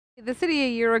The city a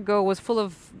year ago was full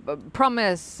of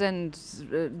promise and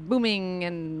booming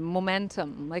and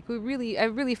momentum. Like I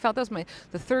really felt that was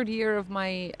the third year of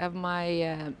my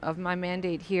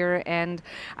mandate here, and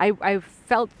I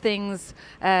felt things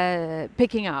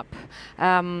picking up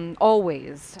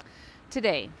always.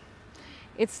 Today,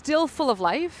 it's still full of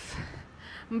life,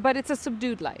 but it's a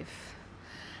subdued life.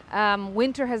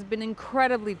 Winter has been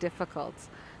incredibly difficult.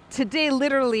 Today,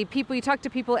 literally, you talk to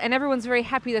people and everyone's very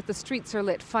happy that the streets are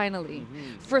lit finally.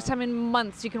 First time in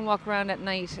months you can walk around at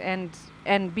night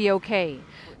and be okay.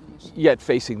 Yet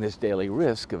facing this daily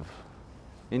risk of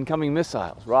incoming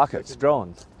missiles, rockets,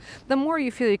 drones. The more you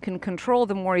feel you can control,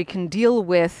 the more you can deal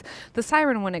with the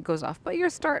siren when it goes off. But your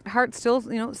heart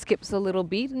still, skips a little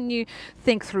beat, and you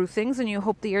think through things, and you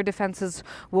hope that your defenses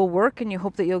will work, and you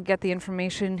hope that you'll get the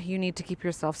information you need to keep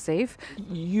yourself safe.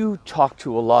 You talk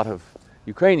to a lot of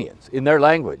Ukrainians in their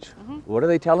language. What are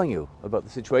they telling you about the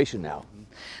situation now?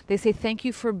 They say thank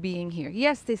you for being here.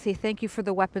 Yes, they say thank you for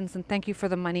the weapons and thank you for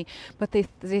the money, but they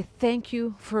thank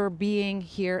you for being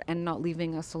here and not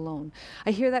leaving us alone.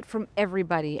 I hear that from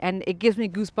everybody, and it gives me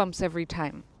goosebumps every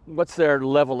time. What's their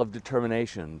level of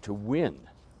determination to win?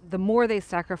 The more they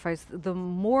sacrifice, the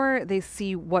more they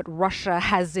see what Russia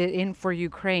has it in for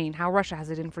Ukraine, how Russia has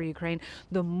it in for Ukraine,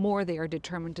 the more they are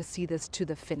determined to see this to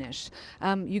the finish.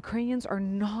 Ukrainians are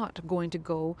not going to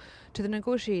go to the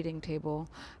negotiating table.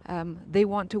 They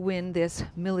want to win this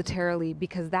militarily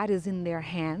because that is in their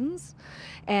hands,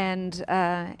 and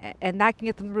that can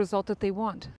get them the result that they want.